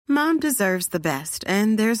Mom deserves the best,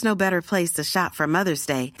 and there's no better place to shop for Mother's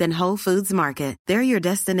Day than Whole Foods Market. They're your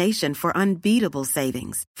destination for unbeatable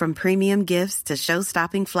savings, from premium gifts to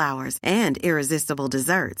show-stopping flowers and irresistible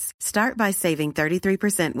desserts. Start by saving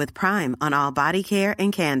 33% with Prime on all body care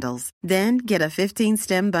and candles. Then get a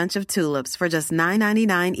 15-stem bunch of tulips for just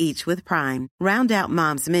 $9.99 each with Prime. Round out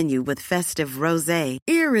Mom's menu with festive rosé,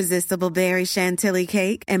 irresistible berry chantilly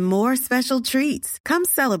cake, and more special treats. Come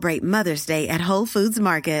celebrate Mother's Day at Whole Foods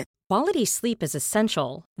Market. Quality sleep is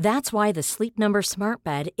essential. That's why the Sleep Number Smart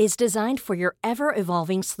Bed is designed for your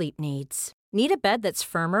ever-evolving sleep needs. Need a bed that's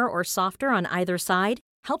firmer or softer on either side?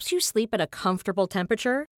 Helps you sleep at a comfortable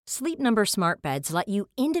temperature? Sleep Number Smart Beds let you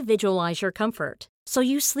individualize your comfort, so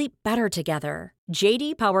you sleep better together.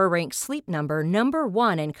 J.D. Power ranks Sleep Number number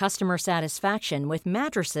 1 in customer satisfaction with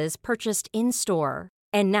mattresses purchased in-store.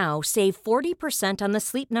 And now save 40% on the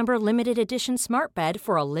Sleep Number Limited Edition Smart Bed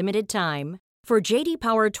for a limited time. For J.D.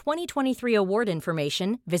 Power 2023 award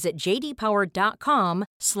information, visit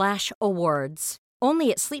jdpower.com/awards.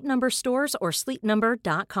 Only at Sleep Number stores or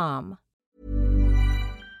sleepnumber.com.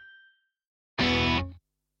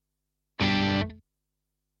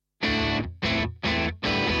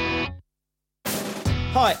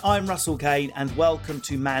 Hi, I'm Russell Kane and welcome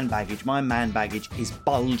to Man Baggage. My man baggage is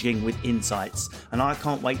bulging with insights and I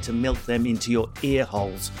can't wait to milk them into your ear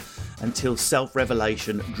holes until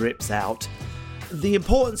self-revelation drips out. The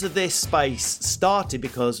importance of this space started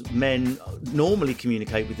because men normally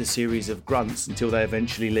communicate with a series of grunts until they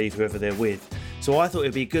eventually leave whoever they're with. So I thought it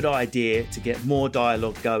would be a good idea to get more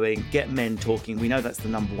dialogue going, get men talking. We know that's the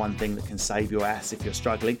number one thing that can save your ass if you're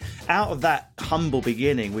struggling. Out of that humble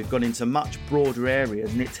beginning, we've gone into much broader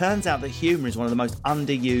areas, and it turns out that humour is one of the most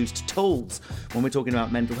underused tools when we're talking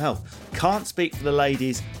about mental health. Can't speak for the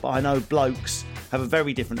ladies, but I know blokes have a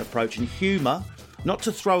very different approach, and humour, not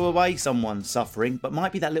to throw away someone's suffering, but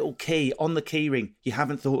might be that little key on the keyring you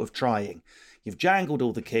haven't thought of trying. You've jangled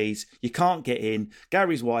all the keys, you can't get in,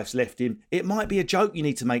 Gary's wife's left him. It might be a joke you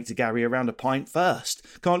need to make to Gary around a pint first.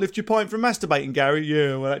 Can't lift your pint from masturbating, Gary?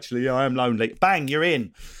 Yeah, well, actually, I am lonely. Bang, you're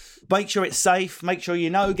in. Make sure it's safe, make sure you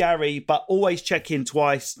know Gary, but always check in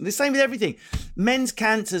twice. The same with everything. Men's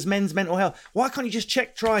cancers, men's mental health. Why can't you just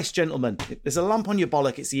check twice, gentlemen? If there's a lump on your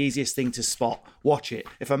bollock, it's the easiest thing to spot. Watch it.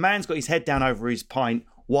 If a man's got his head down over his pint,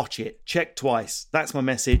 watch it. Check twice. That's my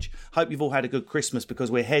message. Hope you've all had a good Christmas because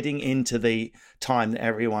we're heading into the time that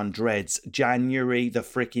everyone dreads. January the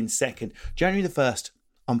freaking 2nd. January the 1st.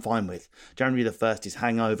 I'm fine with. January the 1st is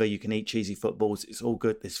hangover. You can eat cheesy footballs. It's all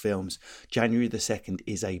good, this films. January the 2nd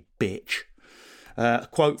is a bitch. A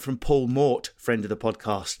quote from Paul Mort, friend of the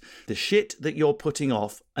podcast. The shit that you're putting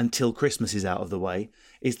off until Christmas is out of the way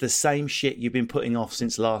is the same shit you've been putting off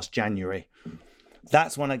since last January.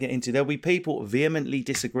 That's when I get into. There'll be people vehemently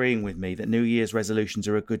disagreeing with me that New Year's resolutions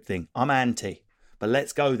are a good thing. I'm anti. But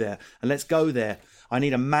let's go there. And let's go there. I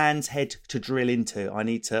need a man's head to drill into. I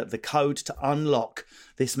need the code to unlock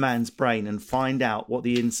this man's brain and find out what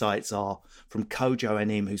the insights are from Kojo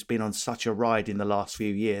and him, who's been on such a ride in the last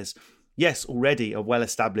few years. Yes, already a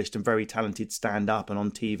well-established and very talented stand-up and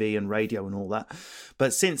on TV and radio and all that.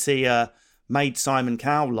 But since he made Simon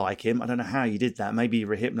Cowell like him, I don't know how you did that. Maybe he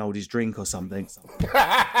rehypnoled his drink or something.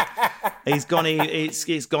 It's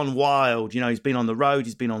gone wild. You know, he's been on the road,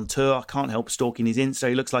 he's been on tour. I can't help stalking his Insta.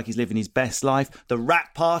 He looks like he's living his best life. The Rat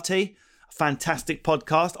Party, a fantastic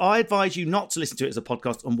podcast. I advise you not to listen to it as a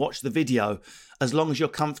podcast and watch the video as long as you're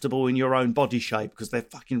comfortable in your own body shape, because they're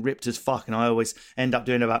fucking ripped as fuck. And I always end up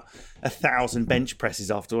doing about 1,000 bench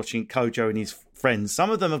presses after watching Kojo and his friends.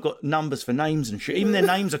 Some of them have got numbers for names and shit. Even their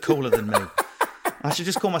names are cooler than me. I should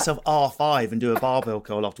just call myself R5 and do a barbell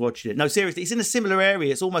curl after watching it. No, seriously, it's in a similar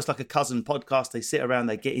area. It's almost like a cousin podcast. They sit around,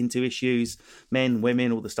 they get into issues, men,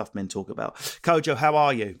 women, all the stuff men talk about. Kojo, how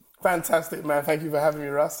are you? Fantastic, man. Thank you for having me,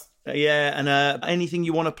 Russ. Yeah, and anything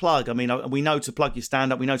you want to plug? I mean, we know to plug your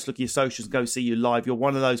stand-up. We know to look at your socials and go see you live. You're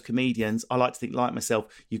one of those comedians. I like to think, like myself,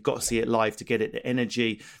 you've got to see it live to get it. The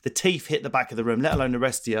energy, the teeth hit the back of the room, let alone the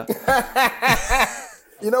rest of you.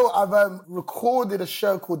 You know, I've recorded a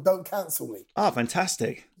show called Don't Cancel Me. Oh,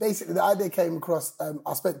 fantastic. Basically, the idea came across,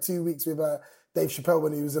 I spent 2 weeks with Dave Chappelle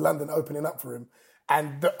when he was in London opening up for him.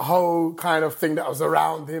 And the whole kind of thing that was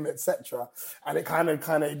around him, etc. And it kind of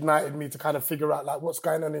ignited me to kind of figure out like what's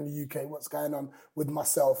going on in the UK, what's going on with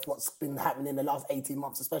myself, what's been happening in the last 18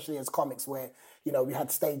 months, especially as comics where, you know, we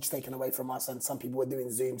had stage taken away from us and some people were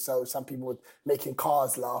doing Zoom, so some people were making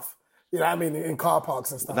cars laugh. You know what I mean? In car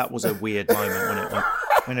parks and stuff. That was a weird moment, wasn't it?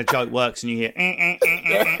 When a joke works and you hear...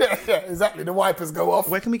 Yeah, exactly. The wipers go off.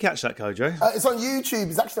 Where can we catch that, Kojo? It's on YouTube.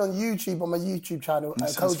 It's actually on YouTube, on my YouTube channel.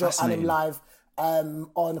 Kojo Annim Live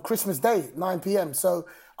on Christmas Day, 9 p.m. So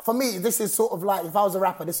for me, this is sort of like, if I was a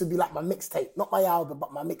rapper, this would be like my mixtape. Not my album,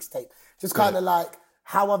 but my mixtape. Just kind of like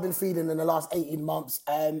how I've been feeling in the last 18 months.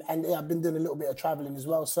 And yeah, I've been doing a little bit of traveling as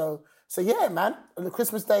well. So yeah, man, on the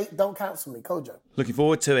Christmas day, don't cancel me, Kojo. Looking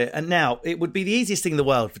forward to it. And now, it would be the easiest thing in the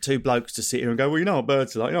world for two blokes to sit here and go, well, you know what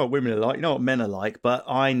birds are like, you know what women are like, you know what men are like, but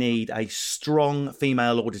I need a strong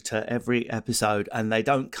female auditor every episode, and they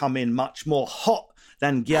don't come in much more hot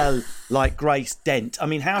than girl like Grace Dent. I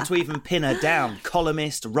mean, how to even pin her down?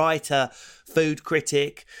 Columnist, writer, food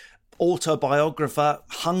critic, autobiographer.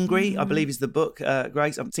 Hungry, I believe is the book,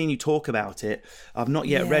 Grace. I've seen you talk about it. I've not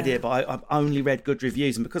yet read it, but I've only read good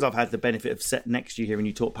reviews. And because I've had the benefit of sitting next to you here and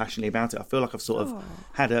you talk passionately about it, I feel like I've sort of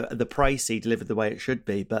had the praise delivered the way it should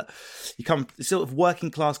be. But you come sort of working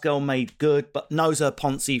class girl made good, but knows her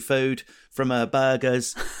Ponzi food from her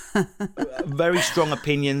burgers. Very strong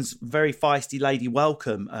opinions, very feisty lady.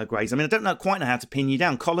 Welcome, Grace. I mean, I don't quite know how to pin you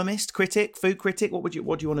down. Columnist, critic, food critic. What do you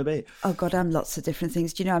want to be? Oh God, I'm lots of different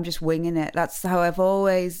things. Do you know, I'm just winging it. That's how I've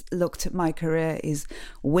always looked at my career, is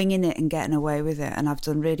winging it and getting away with it. And I've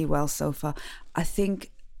done really well so far. I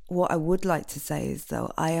think what I would like to say is,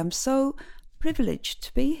 though, I am so privileged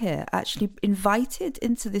to be here, actually invited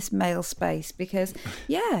into this male space, because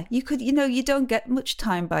you don't get much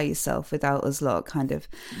time by yourself without us lot kind of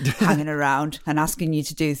hanging around and asking you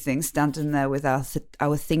to do things, standing there with our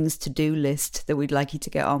things to do list that we'd like you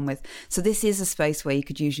to get on with. So this is a space where you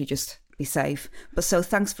could usually just be safe. But so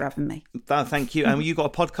thanks for having me. Thank you. And you got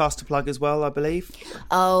a podcast to plug as well, I believe.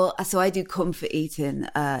 Oh, so I do Comfort Eating,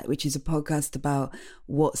 which is a podcast about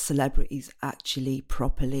what celebrities actually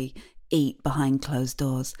properly eat behind closed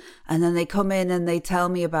doors, and then they come in and they tell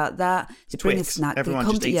me about that. They bring a snack. Everyone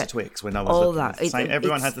just eats Twix when no one's looking. That.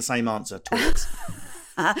 Everyone has the same answer. Twix.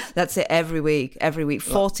 That's it every week.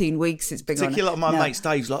 14 weeks it's been on. Particularly my mate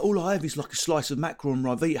Dave's like, all I have is like a slice of mackerel and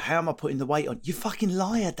Rivita. How am I putting the weight on? You fucking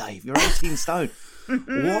liar, Dave. You're 18 stone. What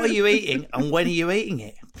are you eating and when are you eating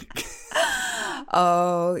it?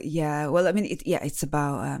 Oh yeah, well I mean it's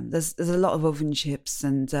about there's a lot of oven chips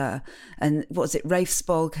and what was it? Rafe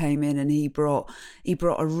Spall came in and he brought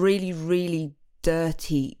a really, really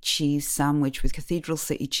dirty cheese sandwich with Cathedral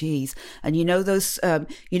City cheese, and you know those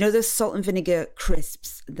salt and vinegar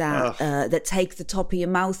crisps that take the top of your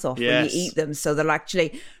mouth off when you eat them, so they're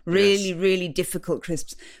actually really, really difficult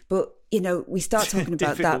crisps. But we start talking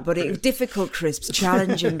about that, but difficult crisps,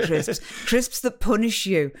 challenging crisps that punish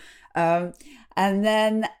you. And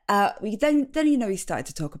then he started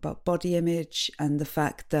to talk about body image and the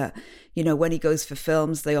fact that, when he goes for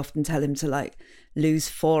films, they often tell him to like lose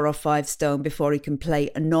 4 or 5 stone before he can play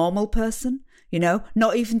a normal person,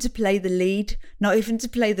 not even to play the lead, not even to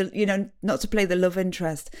play not to play the love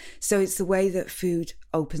interest. So it's the way that food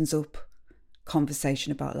opens up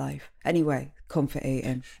conversation about life. Anyway, Comfort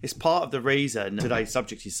Eating. It's part of the reason today's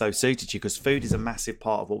subject is so suited to you, because food is a massive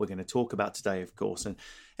part of what we're going to talk about today, of course, and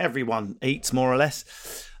everyone eats more or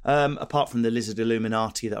less, apart from the lizard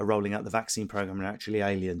Illuminati that are rolling out the vaccine program and are actually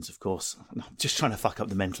aliens, of course. I'm just trying to fuck up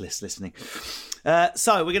the mentalists listening.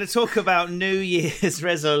 So we're going to talk about New Year's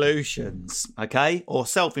resolutions, okay, or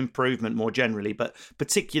self-improvement more generally, but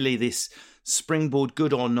particularly this springboard,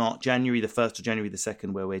 good or not, January the 1st or January the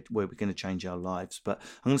 2nd, where we're going to change our lives. But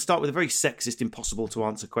I'm going to start with a very sexist, impossible to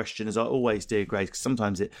answer question, as I always do, Grace, because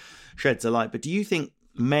sometimes it sheds a light. But do you think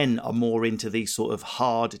men are more into these sort of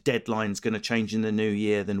hard deadlines going to change in the new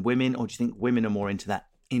year than women, or do you think women are more into that,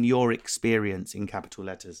 in your experience, in capital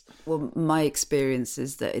letters? Well, my experience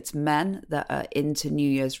is that it's men that are into New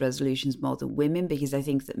Year's resolutions more than women, because I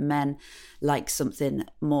think that men like something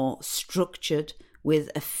more structured,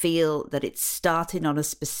 with a feel that it's starting on a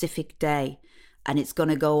specific day and it's going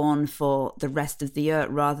to go on for the rest of the year,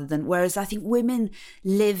 rather than, whereas I think women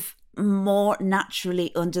live more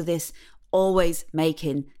naturally under this always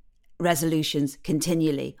making resolutions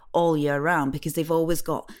continually all year round, because they've always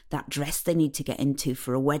got that dress they need to get into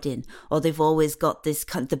for a wedding, or they've always got this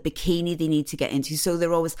kind of the bikini they need to get into, so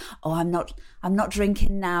they're always, I'm not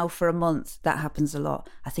drinking now for a month. That happens a lot.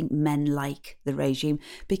 I think men like the regime,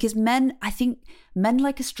 because men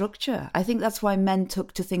like a structure. I think that's why men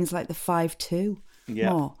took to things like the 5-2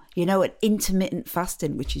 more. An intermittent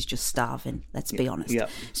fasting, which is just starving, let's be honest. Yeah.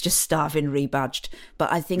 It's just starving rebadged.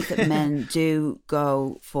 But I think that men do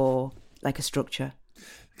go for like a structure.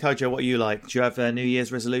 Kojo, what are you like? Do you have New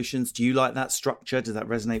Year's resolutions? Do you like that structure? Does that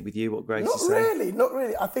resonate with you, what Grace is saying? Not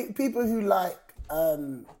really. I think people who like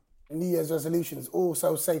New Year's resolutions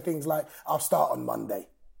also say things like, I'll start on Monday.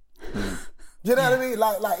 Do you know what I mean?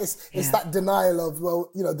 Like it's that denial of,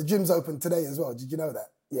 the gym's open today as well. Did you know that?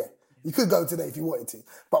 Yeah. You could go today if you wanted to,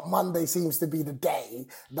 but Monday seems to be the day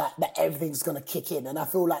that everything's going to kick in. And I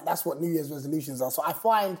feel like that's what New Year's resolutions are. So I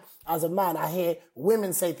find, as a man, I hear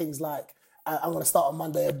women say things like, I'm going to start on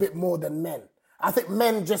Monday a bit more than men. I think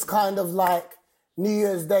men just kind of like New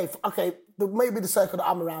Year's Day, okay, maybe the circle that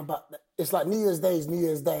I'm around, but it's like New Year's Day is New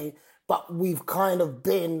Year's Day, but we've kind of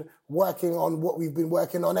been working on what we've been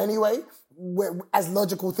working on anyway. As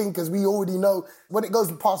logical thinkers, we already know when it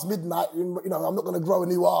goes past midnight, I'm not going to grow a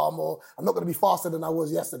new arm, or I'm not going to be faster than I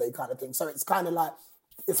was yesterday kind of thing. So it's kind of like,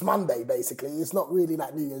 it's Monday, basically. It's not really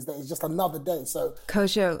like New Year's Day. It's just another day. So,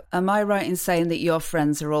 Kojo, am I right in saying that your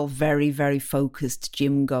friends are all very, very focused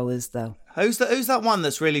gym goers, though? Who's that one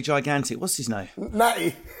that's really gigantic? What's his name?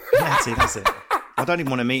 Natty. Natty, that's it. I don't even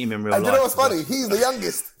want to meet him in real life. Do you know what's funny? He's the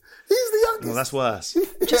youngest. He's the youngest. Well, that's worse.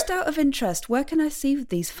 Just out of interest, where can I see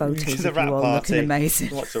these photos To the of you rap all party. looking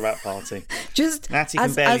amazing? Watch the rap party. Just Natty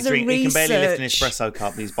as can barely a drink. He can barely lift an research- espresso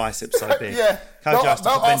cup. These biceps so big. Yeah. Kojo has to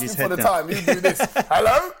Don't bend ask his me for head the down. time. You do this.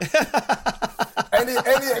 Hello?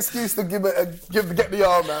 any excuse to get the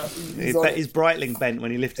arm out. His Breitling bent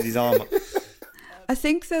when he lifted his arm up. I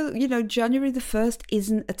think, though, January the 1st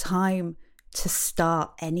isn't a time to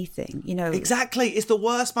start anything, Exactly. It's the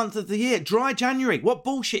worst month of the year. Dry January. What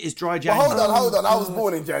bullshit is dry January? Well, hold on. I was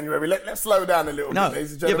born in January. Let's slow down a little bit,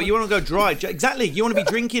 ladies and Yeah, gentlemen. but you want to go dry. Exactly. You want to be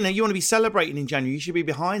drinking and you want to be celebrating in January. You should be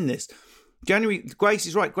behind this. January, Grace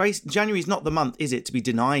is right. January is not the month, is it, to be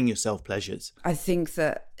denying yourself pleasures? I think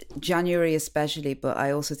that January especially, but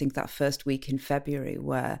I also think that first week in February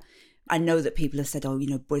where I know that people have said,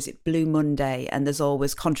 was it Blue Monday? And there's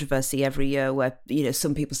always controversy every year where,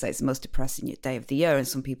 some people say it's the most depressing day of the year. And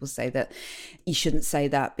some people say that you shouldn't say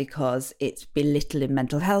that because it's belittling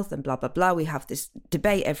mental health and blah, blah, blah. We have this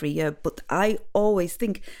debate every year. But I always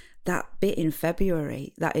think that bit in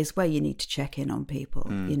February, that is where you need to check in on people.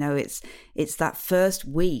 It's that first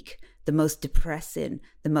week, the most depressing,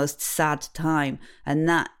 the most sad time. And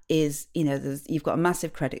that is, you've got a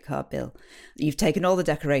massive credit card bill. You've taken all the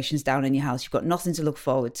decorations down in your house. You've got nothing to look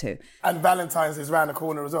forward to. And Valentine's is round the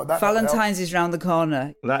corner as well. Valentine's is round the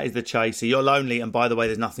corner. That is the chaser. You're lonely, and by the way,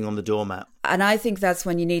 there's nothing on the doormat. And I think that's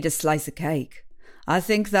when you need a slice of cake. I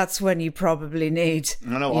think that's when you probably need,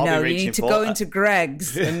 you need to go into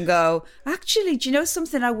Greg's and go, actually, do you know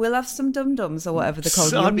something? I will have some dum-dums or whatever they're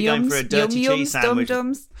called. I'd be going for a dirty cheese sandwich.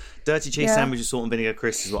 Dum-dums. Dirty cheese sandwich with salt and vinegar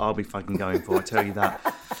crisps is what I'll be fucking going for, I tell you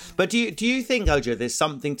that. But do you think, Kojo, there's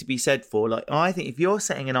something to be said for, like, I think if you're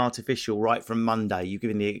setting an artificial right from Monday, you've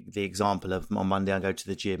given the example of on Monday I go to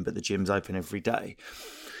the gym, but the gym's open every day.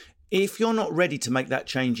 If you're not ready to make that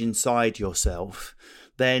change inside yourself,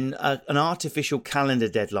 then an artificial calendar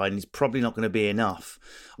deadline is probably not going to be enough.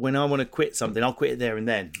 When I want to quit something, I'll quit it there and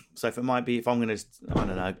then. So if I'm going to,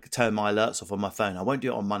 turn my alerts off on my phone, I won't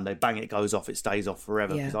do it on Monday. Bang, it goes off. It stays off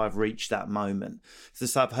forever because I've reached that moment.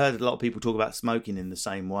 So I've heard a lot of people talk about smoking in the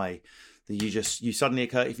same way. That you suddenly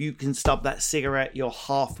occur, if you can stub that cigarette, you're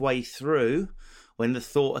halfway through. When the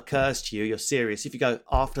thought occurs to you, you're serious. If you go,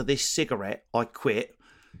 after this cigarette, I quit,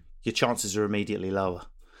 your chances are immediately lower.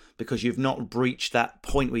 Because you've not breached that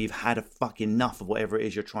point where you've had a fucking enough of whatever it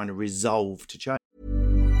is you're trying to resolve to change.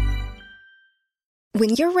 When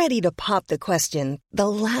you're ready to pop the question, the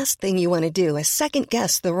last thing you want to do is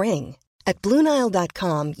second-guess the ring. At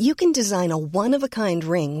BlueNile.com, you can design a one-of-a-kind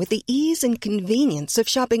ring with the ease and convenience of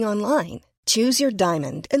shopping online. Choose your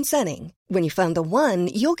diamond and setting. When you find the one,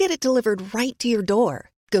 you'll get it delivered right to your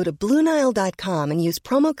door. Go to BlueNile.com and use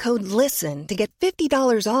promo code LISTEN to get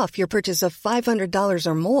 $50 off your purchase of $500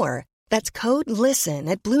 or more. That's code LISTEN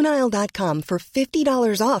at BlueNile.com for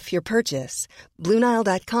 $50 off your purchase.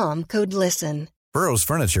 BlueNile.com, code LISTEN. Burrow's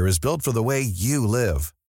furniture is built for the way you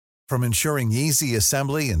live. From ensuring easy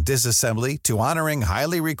assembly and disassembly to honoring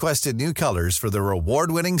highly requested new colors for their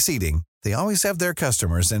award-winning seating, they always have their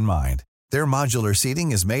customers in mind. Their modular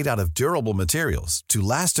seating is made out of durable materials to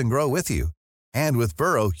last and grow with you. And with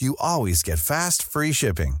Burrow, you always get fast, free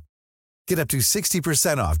shipping. Get up to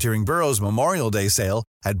 60% off during Burrow's Memorial Day sale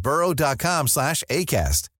at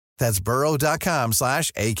burrow.com/ACAST. That's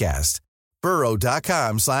burrow.com/ACAST.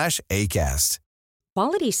 burrow.com/ACAST.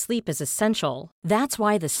 Quality sleep is essential. That's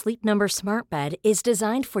why the Sleep Number Smart Bed is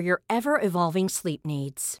designed for your ever-evolving sleep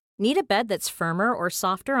needs. Need a bed that's firmer or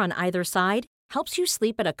softer on either side? Helps you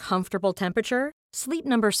sleep at a comfortable temperature? Sleep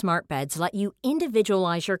Number Smart Beds let you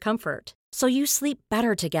individualize your comfort, so you sleep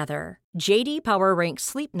better together. J.D. Power ranks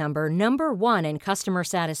Sleep Number number 1 in customer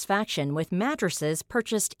satisfaction with mattresses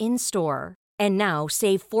purchased in-store. And now,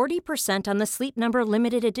 save 40% on the Sleep Number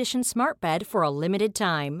Limited Edition Smart Bed for a limited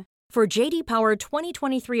time. For J.D. Power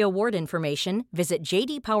 2023 award information, visit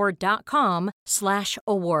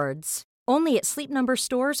jdpower.com/awards. Only at Sleep Number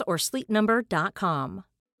stores or sleepnumber.com.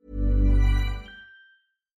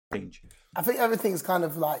 I think everything's kind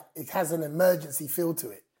of like, it has an emergency feel to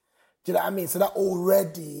it. Do you know what I mean? So that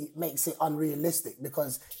already makes it unrealistic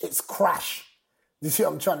because it's crash. Do you see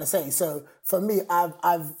what I'm trying to say? So for me,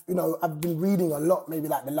 I've been reading a lot, maybe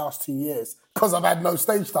like the last 2 years, because I've had no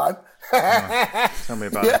stage time. Tell me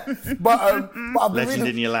about it. But I've been Legend reading,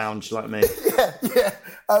 in your lounge like me. yeah.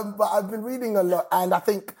 But I've been reading a lot, and I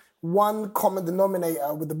think one common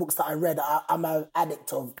denominator with the books that I read, I'm an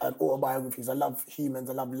addict of autobiographies. I love humans.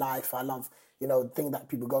 I love life. I love, things that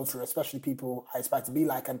people go through, especially people I aspire to be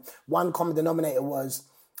like. And one common denominator was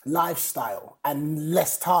lifestyle and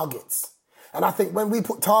less targets. And I think when we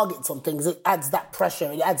put targets on things, it adds that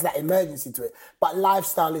pressure, it adds that emergency to it. But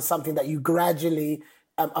lifestyle is something that you gradually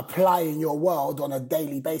apply in your world on a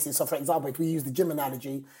daily basis. So, for example, if we use the gym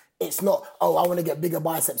analogy, it's not, I want to get bigger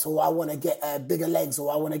biceps, or I want to get bigger legs,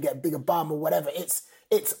 or I want to get bigger bum, or whatever. It's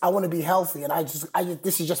I want to be healthy, and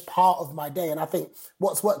this is just part of my day. And I think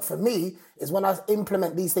what's worked for me is when I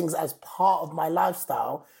implement these things as part of my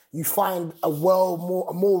lifestyle, you find a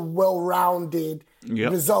more well-rounded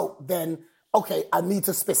result than, okay, I need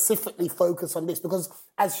to specifically focus on this, because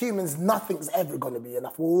as humans, nothing's ever going to be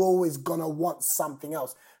enough. We're always going to want something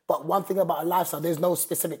else. But one thing about a lifestyle, there's no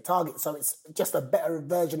specific target. So it's just a better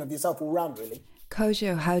version of yourself all round, really.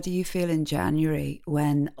 Kojo, how do you feel in January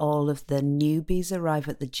when all of the newbies arrive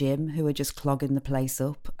at the gym who are just clogging the place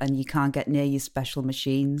up and you can't get near your special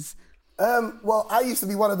machines? Well, I used to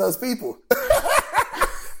be one of those people.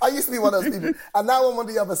 And now I'm on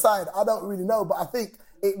the other side. I don't really know, but I think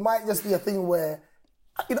it might just be a thing where,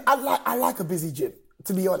 I like a busy gym,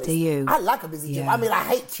 to be honest. Do you? I like a busy gym. I mean, I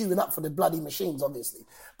hate queuing up for the bloody machines, obviously.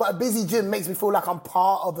 But a busy gym makes me feel like I'm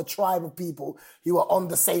part of a tribe of people who are on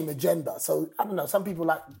the same agenda. So, I don't know, some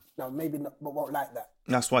people maybe not, but won't like that.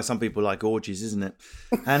 That's why some people like orgies, isn't it?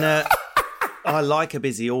 And I like a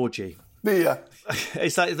busy orgy. Yeah.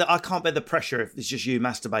 It's like I can't bear the pressure if it's just you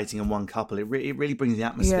masturbating in one couple. It really brings the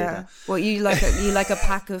atmosphere down. Well, you like a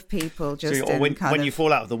pack of people just so, when you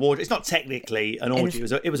fall out of the wardrobe. It's not technically an orgy.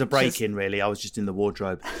 It was a break-in, really. I was just in the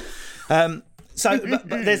wardrobe. But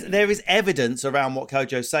there is evidence around what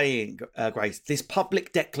Kojo's saying, Grace. This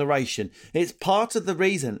public declaration. It's part of the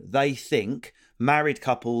reason they think married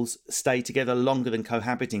couples stay together longer than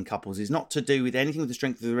cohabiting couples is not to do with anything with the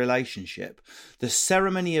strength of the relationship. The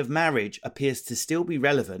ceremony of marriage appears to still be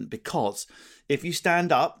relevant because if you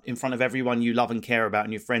stand up in front of everyone you love and care about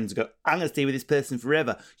and your friends go, I'm going to stay with this person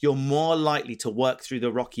forever, you're more likely to work through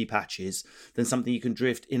the rocky patches than something you can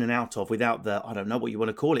drift in and out of without the, I don't know what you want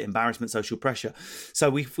to call it, embarrassment, social pressure.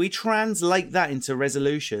 So if we translate that into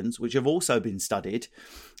resolutions, which have also been studied,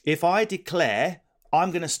 if I declare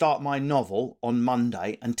I'm going to start my novel on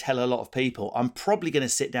Monday and tell a lot of people, I'm probably going to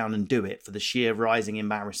sit down and do it for the sheer rising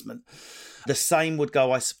embarrassment. The same would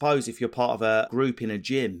go, I suppose, if you're part of a group in a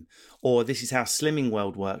gym, or this is how Slimming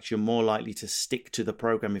World works. You're more likely to stick to the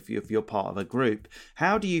program if you're part of a group.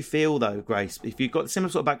 How do you feel, though, Grace? If you've got a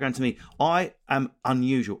similar sort of background to me, I am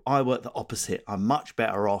unusual. I work the opposite. I'm much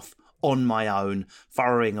better off on my own,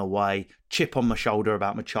 furrowing away, chip on my shoulder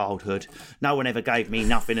about my childhood. No one ever gave me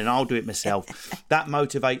nothing and I'll do it myself. That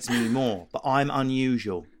motivates me more. But I'm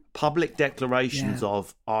unusual. Public declarations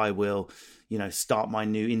of I will, start my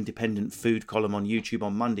new independent food column on YouTube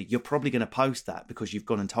on Monday. You're probably going to post that because you've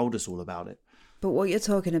gone and told us all about it. But what you're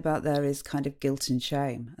talking about there is kind of guilt and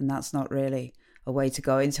shame. And that's not really a way to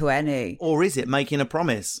go into any. Or is it making a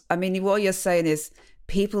promise? I mean, what you're saying is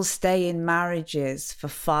people stay in marriages for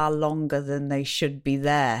far longer than they should be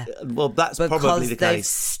there. Well, that's probably the case. Because they've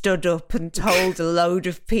stood up and told a load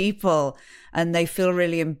of people and they feel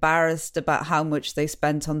really embarrassed about how much they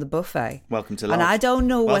spent on the buffet. Welcome to love. And I don't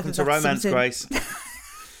know whether that's romance, something... Grace.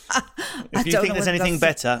 If you think there's anything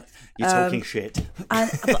better, you're talking shit.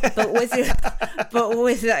 But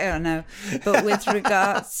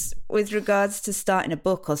with regards to starting a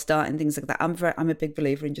book or starting things like that, I'm a big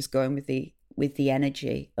believer in just going with the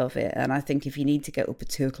energy of it. And I think if you need to get up at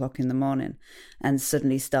 2:00 in the morning and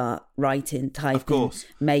suddenly start writing, typing,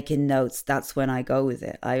 making notes, that's when I go with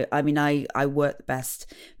it. I mean, I work the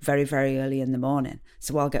best very, very early in the morning.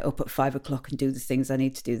 So I'll get up at 5:00 and do the things I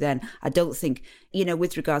need to do then. I don't think,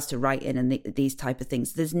 with regards to writing and these type of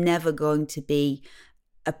things, there's never going to be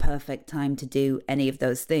a perfect time to do any of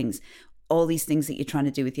those things. All these things that you're trying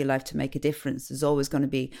to do with your life to make a difference, there's always going to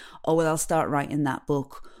be, I'll start writing that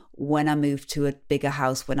book when I move to a bigger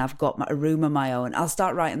house, when I've got a room of my own. I'll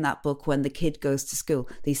start writing that book when the kid goes to school.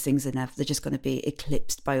 These things they're just going to be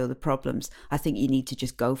eclipsed by other problems. I think you need to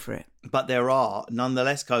just go for it. But there are,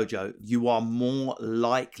 nonetheless, Kojo, you are more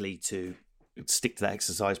likely to, stick to that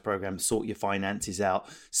exercise program, sort your finances out,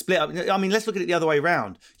 split up. I mean, let's look at it the other way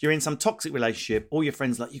around. You're in some toxic relationship, all your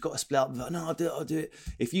friends like, you've got to split up. Like, no, I'll do it.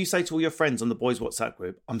 If you say to all your friends on the boys' WhatsApp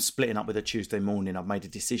group, I'm splitting up with her Tuesday morning, I've made a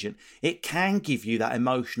decision, it can give you that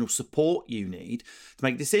emotional support you need to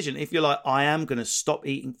make a decision. If you're like, I am going to stop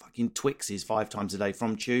eating fucking Twixes 5 times a day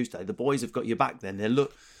from Tuesday, the boys have got your back then.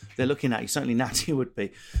 They're looking at you, certainly Natty would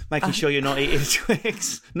be, making sure you're not eating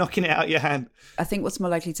Twix, knocking it out your hand. I think what's more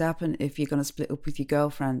likely to happen if you're going to split up with your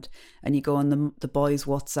girlfriend and you go on the boys'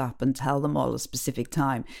 WhatsApp and tell them all a specific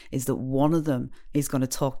time is that one of them is going to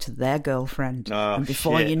talk to their girlfriend. Oh, and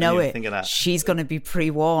before you know it, she's going to be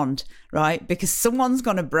pre-warned, right? Because someone's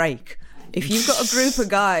going to break. If you've got a group of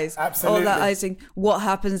guys, all that icing, what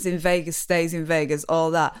happens in Vegas stays in Vegas, all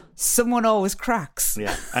that, someone always cracks.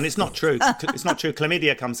 Yeah, and it's not true. It's not true.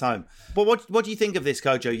 Chlamydia comes home. But what do you think of this,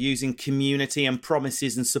 Kojo, using community and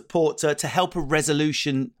promises and support to help a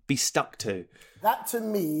resolution be stuck to? That, to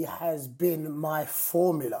me, has been my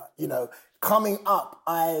formula. You know, coming up,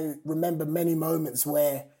 I remember many moments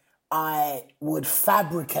where I would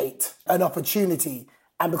fabricate an opportunity.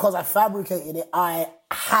 And because I fabricated it, I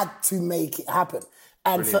had to make it happen.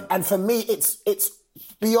 And for me, it's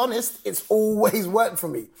be honest, it's always worked for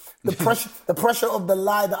me. The pressure of the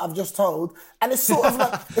lie that I've just told, and it's sort of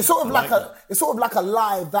like a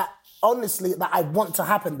lie that honestly that I want to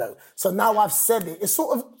happen though. So now I've said it. It's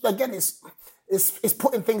sort of, again, it's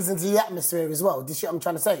putting things into the atmosphere as well. Do you see what I'm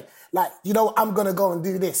trying to say? Like, you know, I'm going to go and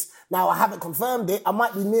do this. Now, I haven't confirmed it. I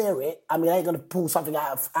might be near it. I mean, I ain't going to pull something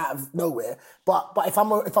out of nowhere. But if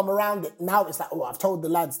I'm around it, now it's like, oh, I've told the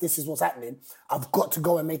lads this is what's happening. I've got to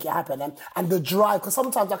go and make it happen. And the drive, because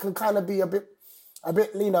sometimes I can kind of be a bit,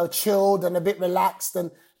 you know, chilled and a bit relaxed.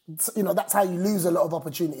 And, you know, that's how you lose a lot of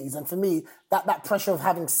opportunities. And for me, that pressure of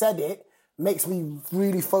having said it makes me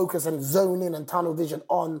really focus and zone in and tunnel vision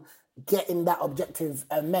on getting that objective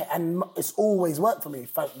met, and it's always worked for me,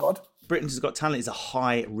 thank God. Britain's Got Talent is a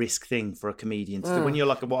high risk thing for a comedian to do. When you're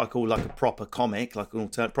like what I call like a proper comic, like an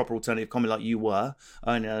proper alternative comic, like you were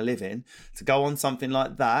earning a living, to go on something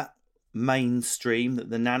like that, mainstream, that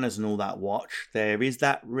the nanas and all that watch, there is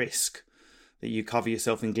that risk that you cover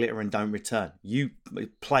yourself in glitter and don't return. You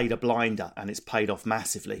played a blinder and it's paid off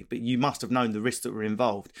massively, but you must have known the risks that were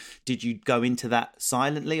involved. Did you go into that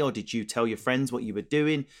silently, or did you tell your friends what you were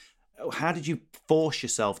doing? How did you force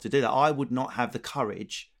yourself to do that? I would not have the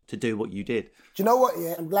courage to do what you did. Do you know what?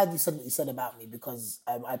 Yeah, I'm glad you said what you said about me, because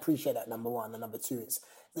I appreciate that, number one. And number two,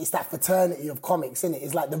 it's that fraternity of comics, innit?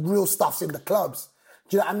 It's like the real stuff's in the clubs.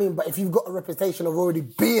 Do you know what I mean? But if you've got a reputation of already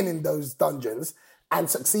being in those dungeons and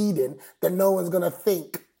succeeding, then no one's going to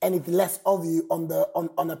think anything less of you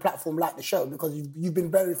on a platform like the show, because you've been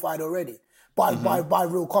verified already by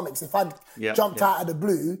real comics. If I'd jumped out of the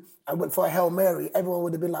blue and went for a Hail Mary, everyone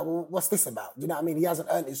would have been like, well, what's this about? You know what I mean? He hasn't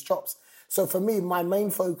earned his chops. So for me, my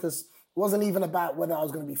main focus wasn't even about whether I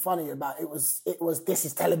was going to be funny about it. It was this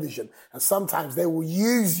is television. And sometimes they will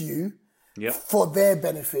use you for their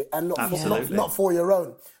benefit and not for your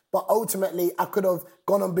own. But ultimately, I could have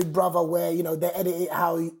gone on Big Brother where, you know, they edit it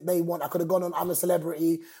how they want. I could have gone on I'm a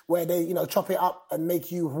Celebrity where they, you know, chop it up and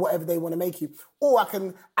make you whatever they want to make you. Or I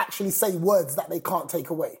can actually say words that they can't take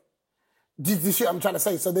away. Do you see what I'm trying to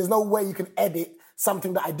say? So there's no way you can edit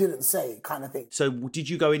something that I didn't say, kind of thing. So did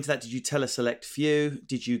you go into that? Did you tell a select few?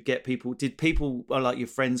 Did you get people? Did people like your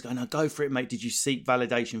friends go, no, go for it, mate? Did you seek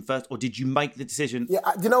validation first, or did you make the decision? Yeah,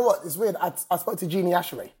 you know what? It's weird. I spoke to Jeannie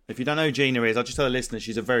Ashery. If you don't know who Gina is, I'll just tell the listeners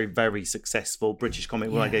she's a very, very successful British comic.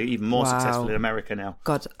 Yeah. Well, I get even more successful in America now.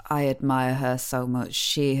 God, I admire her so much.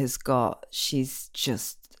 She's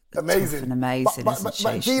just amazing. And amazing,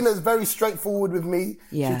 but Gina's very straightforward with me.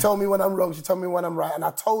 Yeah. She told me when I'm wrong, she told me when I'm right. And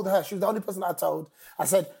I told her, she was the only person I told. I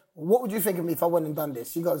said, what would you think of me if I went and done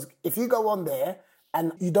this? She goes, if you go on there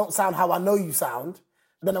and you don't sound how I know you sound,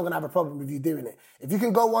 then I'm going to have a problem with you doing it. If you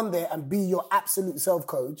can go on there and be your absolute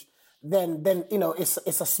self-coach, then you know, it's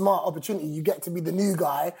a smart opportunity. You get to be the new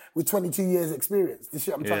guy with 22 years experience. This is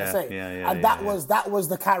what I'm trying to say. And that was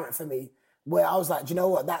the carrot for me, where I was like, do you know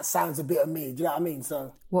what? That sounds a bit of me. Do you know what I mean?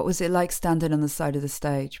 So, what was it like standing on the side of the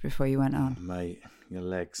stage before you went on? Mate, your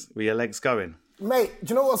legs. Were your legs going? Mate,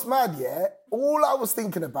 do you know what's mad, yeah? All I was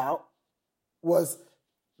thinking about was,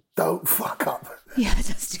 don't fuck up. Yeah,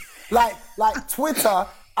 just... like Twitter,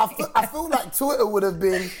 I feel like Twitter would have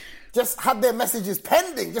been, just had their messages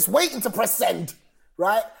pending, just waiting to press send,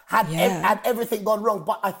 right? Had everything gone wrong.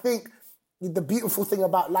 But I think the beautiful thing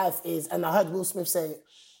about life is, and I heard Will Smith say it,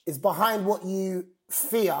 is behind what you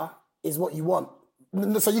fear is what you want.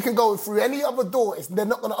 So you can go through any other door, they're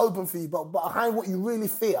not going to open for you, but behind what you really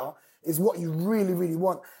fear is what you really, really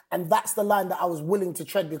want. And that's the line that I was willing to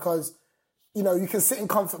tread, because you know, you can sit in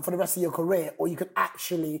comfort for the rest of your career, or you can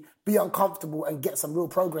actually be uncomfortable and get some real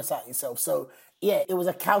progress out of yourself. So, yeah, it was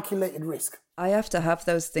a calculated risk. I have to have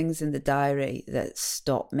those things in the diary that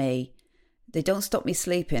stop me. They don't stop me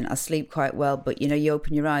sleeping. I sleep quite well, but, you know, you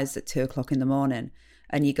open your eyes at 2:00 in the morning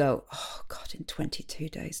and you go, oh, God, in 22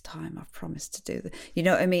 days' time, I've promised to do that. You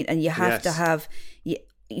know what I mean? And you have to have...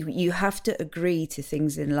 You have to agree to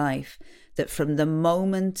things in life that from the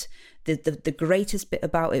moment, the greatest bit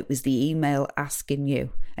about it was the email asking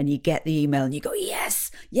you, and you get the email and you go, yes,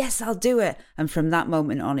 I'll do it. And from that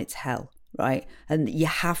moment on, it's hell, right? And you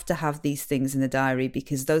have to have these things in the diary,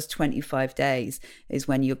 because those 25 days is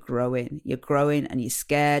when you're growing and you're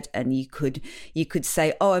scared, and you could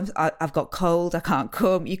say, oh, I've got cold, I can't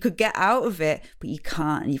come. You could get out of it, but you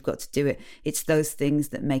can't, and you've got to do it. It's those things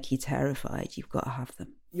that make you terrified. You've got to have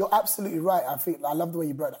them. You're absolutely right. I love the way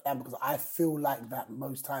you broke that down, because I feel like that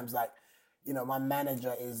most times, like, you know, my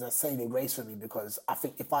manager is a saving grace for me, because I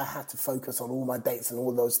think if I had to focus on all my dates and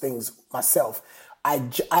all those things myself, I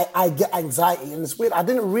get anxiety. And it's weird. I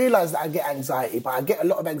didn't realize that I get anxiety, but I get a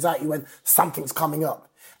lot of anxiety when something's coming up.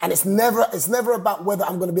 And it's never about whether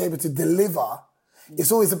I'm going to be able to deliver. It's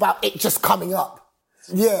always about it just coming up.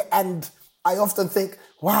 Yeah. And I often think,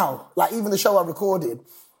 wow, like even the show I recorded,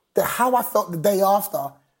 how I felt the day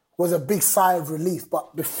after was a big sigh of relief.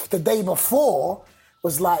 But the day before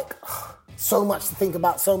was like so much to think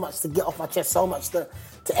about, so much to get off my chest, so much to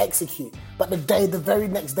execute. But the very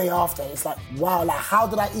next day after, it's like, wow, like how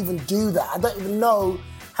did I even do that? I don't even know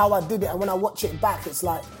how I did it. And when I watch it back, it's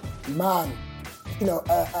like, man, you know,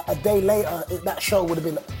 a day later, that show would have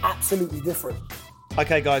been absolutely different.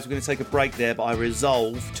 Okay, guys, we're going to take a break there, but I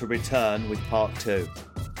resolve to return with part 2.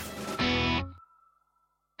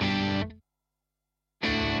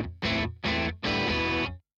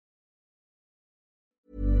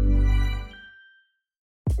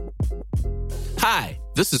 Hi,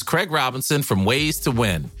 this is Craig Robinson from Ways to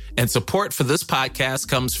Win, and support for this podcast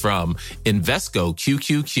comes from Invesco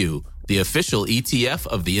QQQ, the official ETF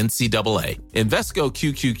of the NCAA. Invesco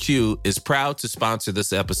QQQ is proud to sponsor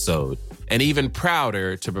this episode, and even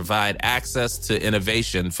prouder to provide access to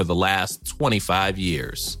innovation for the last 25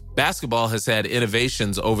 years. Basketball has had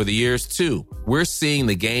innovations over the years, too. We're seeing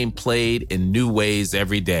the game played in new ways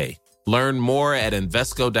every day. Learn more at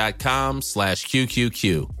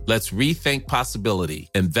Invesco.com/QQQ. Let's rethink possibility.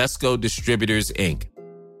 Invesco Distributors, Inc.